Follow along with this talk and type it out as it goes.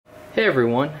Hey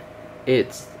everyone,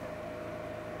 it's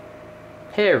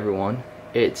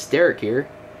Derek here,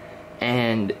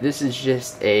 and this is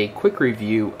just a quick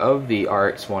review of the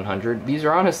RX100. These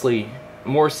are honestly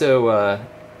more so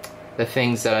the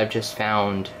things that I've just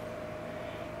found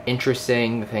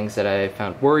interesting, the things that I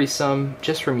found worrisome,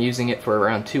 just from using it for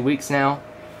around 2 weeks now.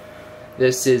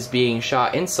 This is being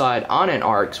shot inside on an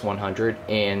RX100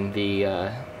 in the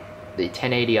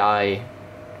 1080i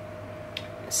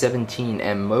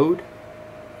 17M mode.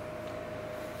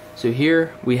 So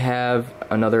here we have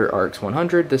another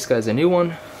RX100. This guy's a new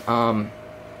one,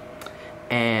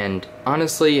 and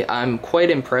honestly I'm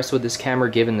quite impressed with this camera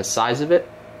given the size of it.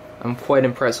 I'm quite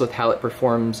impressed with how it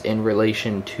performs in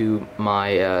relation to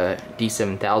my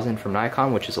D7000 from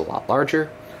Nikon, which is a lot larger.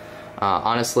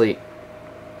 Honestly,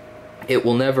 it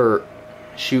will never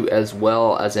shoot as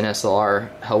well as an SLR.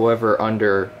 However,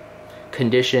 under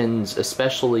conditions,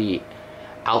 especially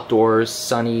outdoors,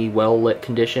 sunny, well-lit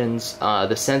conditions,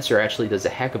 the sensor actually does a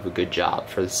heck of a good job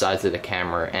for the size of the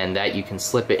camera, and that you can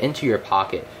slip it into your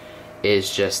pocket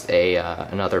is just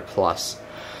another plus.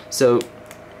 So,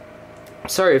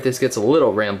 sorry if this gets a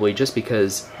little rambly, just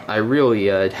because I really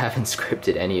haven't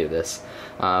scripted any of this,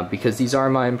 because these are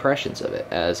my impressions of it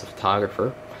as a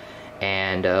photographer.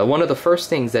 And one of the first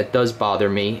things that does bother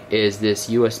me is this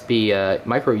USB,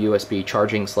 micro USB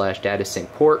charging / data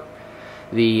sync port.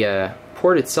 The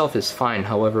port itself is fine,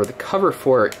 however the cover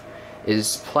for it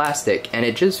is plastic, and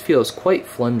it just feels quite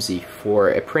flimsy for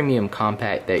a premium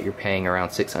compact that you're paying around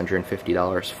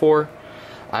 $650 for.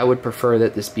 I would prefer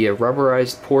that this be a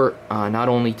rubberized port, not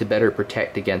only to better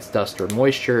protect against dust or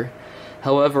moisture,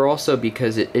 however also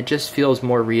because it just feels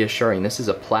more reassuring. This is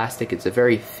a plastic, it's a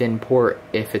very thin port.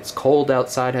 If it's cold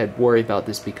outside, I'd worry about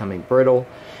this becoming brittle,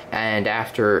 and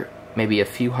after maybe a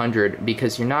few hundred,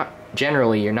 because you're not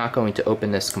going to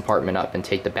open this compartment up and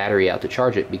take the battery out to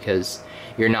charge it, because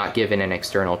you're not given an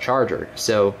external charger.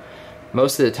 So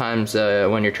most of the times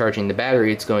when you're charging the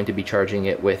battery, it's going to be charging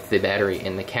it with the battery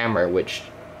in the camera, which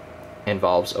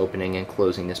involves opening and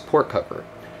closing this port cover.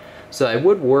 So I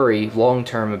would worry long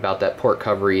term about that port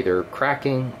cover either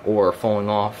cracking or falling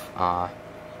off.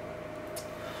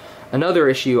 Another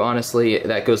issue, honestly,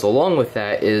 that goes along with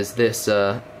that is this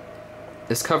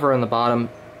this cover on the bottom.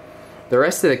 The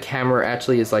rest of the camera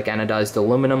actually is like anodized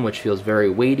aluminum, which feels very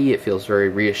weighty. It feels very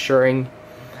reassuring.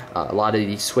 A lot of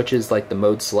these switches, like the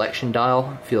mode selection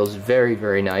dial, feels very,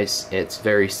 very nice. It's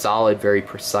very solid, very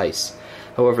precise.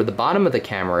 However, the bottom of the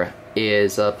camera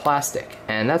is plastic,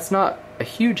 and that's not a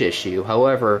huge issue.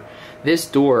 However, this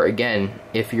door, again,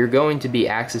 if you're going to be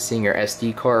accessing your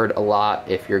SD card a lot,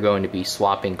 if you're going to be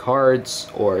swapping cards,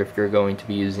 or if you're going to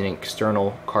be using an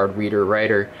external card reader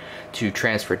writer to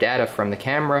transfer data from the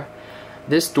camera,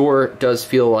 this door does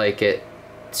feel like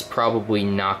it's probably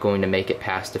not going to make it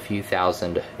past a few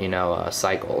thousand,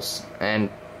 cycles. And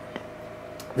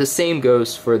the same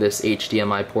goes for this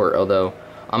HDMI port, although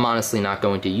I'm honestly not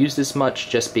going to use this much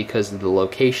just because of the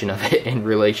location of it in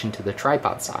relation to the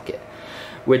tripod socket,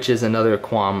 which is another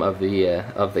qualm of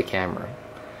the camera.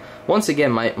 Once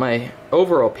again, my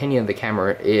overall opinion of the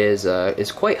camera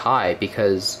is quite high,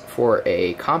 because for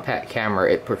a compact camera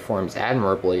it performs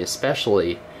admirably,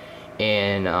 especially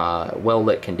in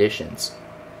well-lit conditions.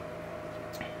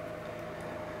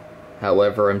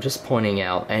 However, I'm just pointing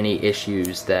out any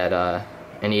issues that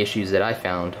I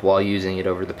found while using it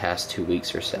over the past 2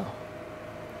 weeks or so.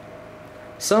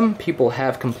 Some people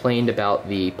have complained about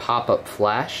the pop-up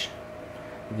flash,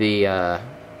 the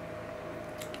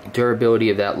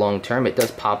durability of that long term. It does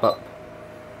pop up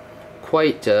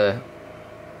quite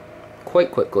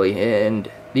quickly,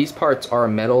 and these parts are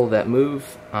metal that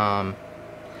move.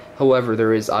 However,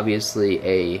 there is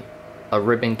obviously a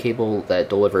ribbon cable that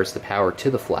delivers the power to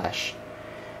the flash,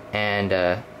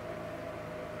 and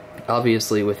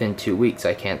obviously within 2 weeks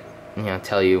I can't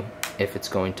tell you if it's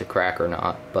going to crack or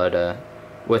not, but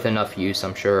with enough use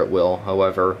I'm sure it will.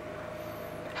 However,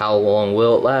 how long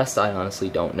will it last, I honestly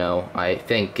don't know. I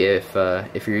think if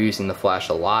you're using the flash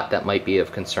a lot, that might be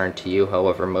of concern to you.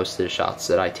 However, most of the shots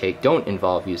that I take don't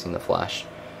involve using the flash,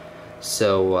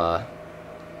 so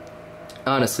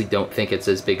honestly don't think it's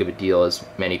as big of a deal as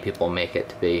many people make it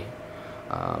to be.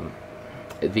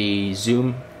 The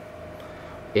zoom,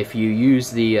 if you use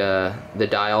the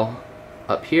dial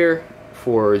up here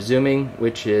for zooming,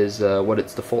 which is what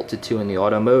it's defaulted to in the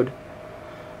auto mode,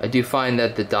 I do find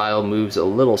that the dial moves a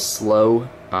little slow,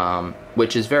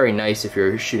 which is very nice if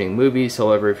you're shooting movies.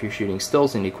 However, if you're shooting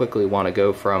stills and you quickly want to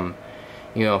go from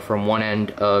one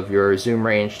end of your zoom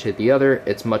range to the other,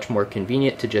 it's much more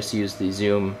convenient to just use the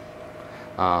zoom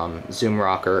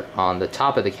rocker on the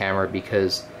top of the camera,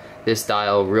 because this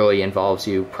dial really involves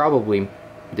you probably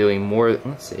doing more,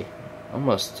 let's see,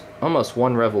 almost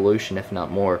 1 revolution if not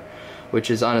more,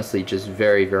 which is honestly just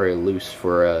very, very loose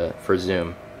for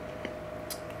zoom.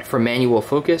 For manual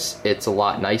focus, it's a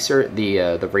lot nicer,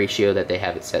 the ratio that they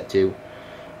have it set to,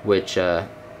 which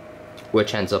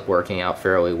ends up working out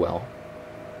fairly well.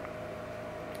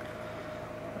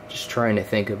 Just trying to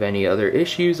think of any other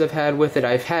issues I've had with it.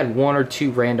 I've had 1 or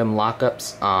 2 random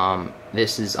lockups.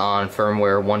 This is on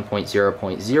firmware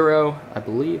 1.0.0, I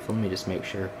believe. Let me just make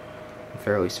sure. I'm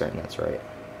fairly certain that's right.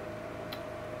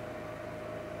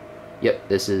 Yep,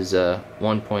 this is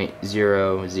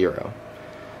 1.00.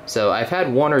 So I've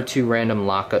had 1 or 2 random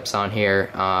lockups on here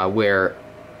where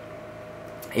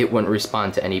it wouldn't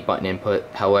respond to any button input.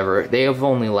 However, they have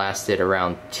only lasted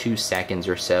around 2 seconds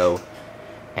or so,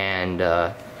 and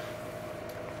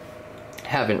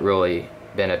haven't really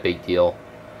been a big deal.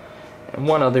 And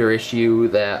one other issue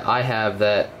that I have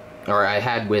I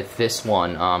had with this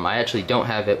one, I actually don't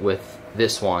have it with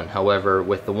this one. However,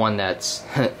 with the one that's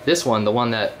this one, the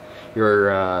one that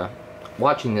you're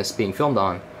watching this being filmed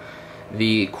on,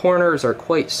 the corners are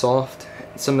quite soft.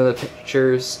 Some of the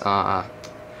pictures,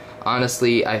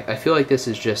 honestly, I feel like this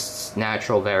is just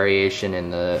natural variation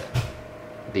in the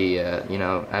you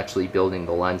know, actually building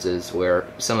the lenses, where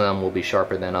some of them will be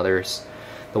sharper than others.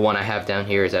 The one I have down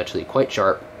here is actually quite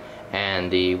sharp,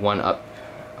 and the one up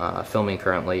filming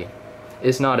currently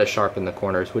is not as sharp in the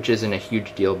corners, which isn't a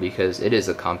huge deal because it is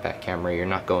a compact camera. You're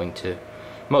not going to,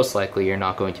 most likely, you're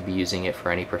not going to be using it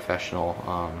for any professional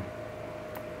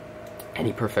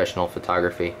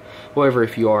photography. However,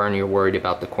 if you are and you're worried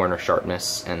about the corner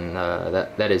sharpness, and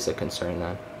that is a concern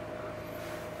then.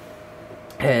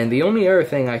 And the only other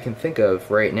thing I can think of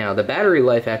right now, the battery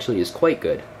life actually is quite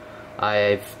good.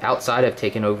 I've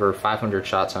taken over 500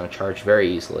 shots on a charge very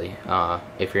easily,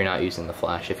 if you're not using the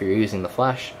flash. If you're using the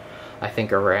flash, I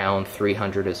think around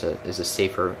 300 is a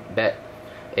safer bet.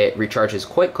 It recharges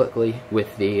quite quickly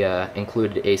with the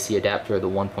included AC adapter, the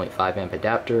 1.5 amp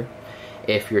adapter.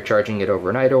 If you're charging it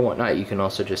overnight or whatnot, you can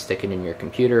also just stick it in your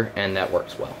computer, and that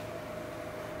works well.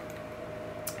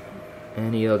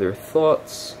 Any other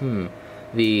thoughts?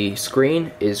 The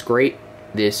screen is great.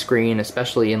 This screen,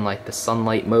 especially in like the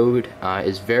sunlight mode,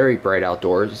 is very bright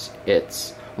outdoors.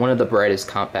 It's one of the brightest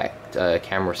compact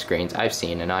camera screens I've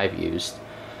seen and I've used,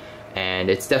 and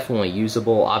it's definitely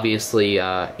usable. Obviously, you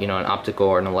know, an optical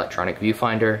or an electronic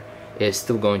viewfinder is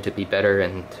still going to be better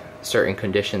in certain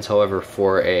conditions. However,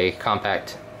 for a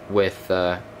compact with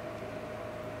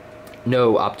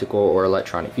no optical or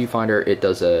electronic viewfinder, it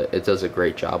does a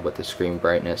great job with the screen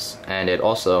brightness, and it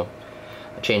also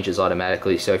changes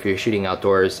automatically. So if you're shooting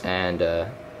outdoors and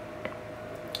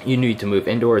you need to move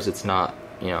indoors, it's not,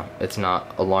 you know, it's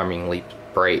not alarmingly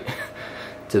bright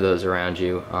to those around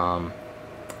you.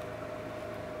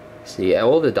 See,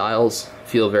 all the dials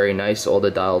feel very nice. All the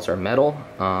dials are metal,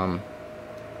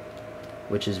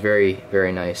 which is very,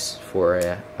 very nice for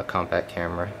a compact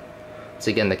camera.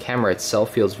 So again, the camera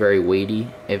itself feels very weighty.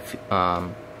 If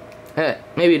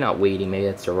maybe not weighty, maybe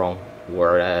that's the wrong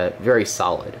word. Very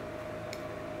solid.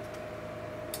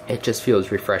 It just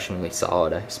feels refreshingly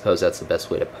solid. I suppose that's the best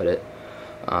way to put it.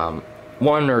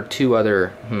 One or two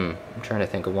other, I'm trying to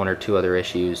think of 1 or 2 other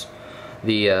issues.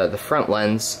 The front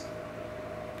lens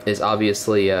is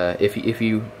obviously, if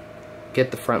you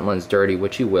get the front lens dirty,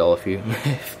 which you will,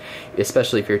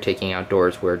 especially if you're taking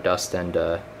outdoors where dust and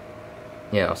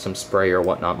you know, some spray or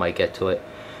whatnot might get to it,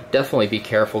 definitely be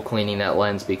careful cleaning that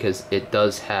lens, because it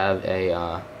does have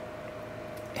a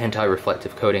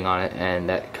anti-reflective coating on it, and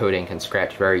that coating can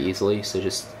scratch very easily. So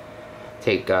just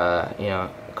take you know,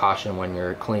 caution when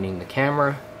you're cleaning the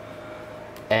camera.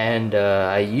 And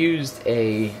I used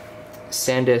a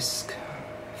SanDisk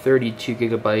 32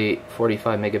 gigabyte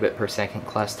 45 megabit per second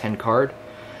class 10 card,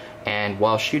 and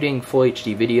while shooting full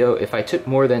HD video, if I took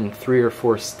more than 3 or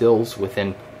 4 stills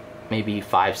within maybe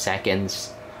 5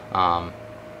 seconds,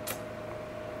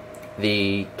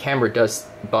 the camera does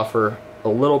buffer a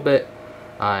little bit,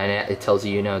 and it tells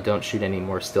you, you know, don't shoot any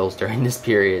more stills during this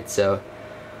period. So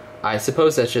I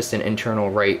suppose that's just an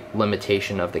internal rate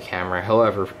limitation of the camera.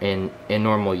 However, in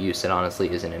normal use, it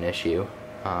honestly isn't an issue,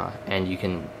 and you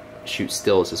can shoot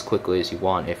stills as quickly as you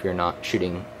want if you're not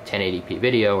shooting 1080p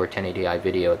video or 1080i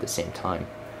video at the same time.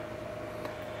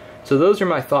 So those are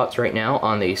my thoughts right now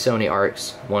on the Sony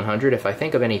RX100. If I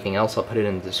think of anything else, I'll put it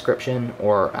in the description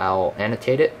or I'll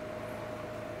annotate it.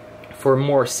 For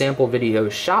more sample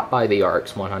videos shot by the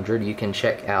RX100, you can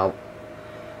check out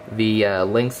the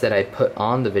links that I put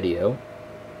on the video,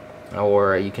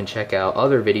 or you can check out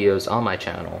other videos on my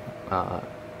channel.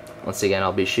 Once again,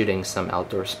 I'll be shooting some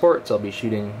outdoor sports, I'll be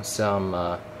shooting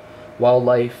some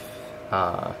wildlife,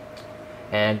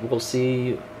 and we'll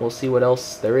see what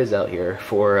else there is out here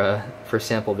for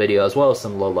sample video, as well as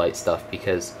some low light stuff,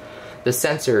 because the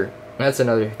sensor, that's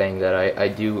another thing that I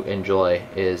do enjoy,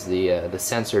 is the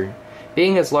sensor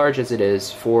being as large as it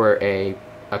is for a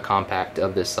compact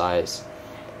of this size.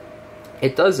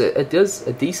 It does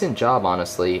a decent job,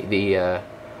 honestly. The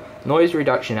noise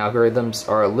reduction algorithms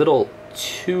are a little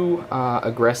too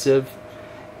aggressive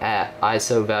at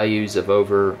ISO values of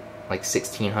over like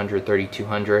 1600,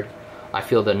 3200. I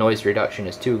feel the noise reduction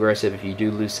is too aggressive if you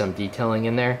do lose some detailing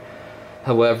in there.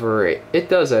 However, it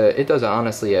does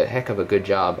honestly a heck of a good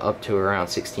job up to around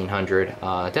 1600.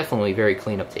 Definitely very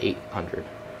clean up to 800.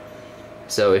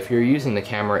 So if you're using the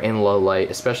camera in low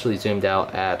light, especially zoomed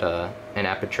out at an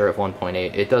aperture of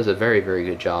 1.8, it does a very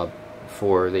good job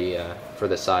for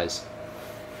the size.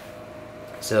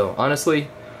 So honestly,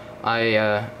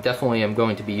 I definitely am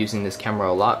going to be using this camera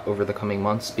a lot over the coming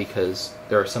months, because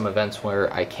there are some events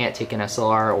where I can't take an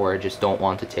SLR, or I just don't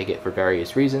want to take it for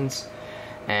various reasons.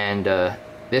 And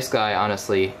this guy,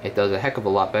 honestly, it does a heck of a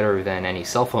lot better than any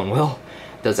cell phone will.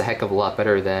 It does a heck of a lot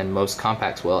better than most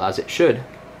compacts will, as it should,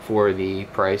 for the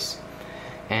price.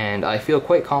 And I feel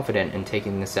quite confident in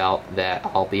taking this out that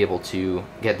I'll be able to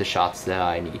get the shots that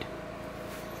I need.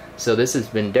 So this has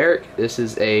been Derek. This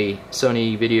is a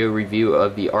Sony video review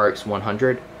of the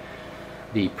RX100,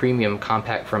 the premium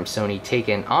compact from Sony,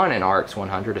 taken on an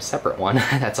RX100, a separate one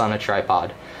that's on a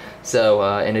tripod.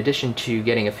 So in addition to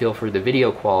getting a feel for the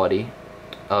video quality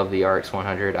of the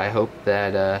RX100, I hope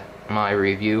that my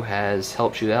review has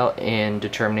helped you out in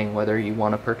determining whether you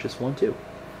want to purchase one too.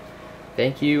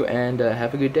 Thank you, and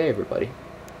have a good day, everybody.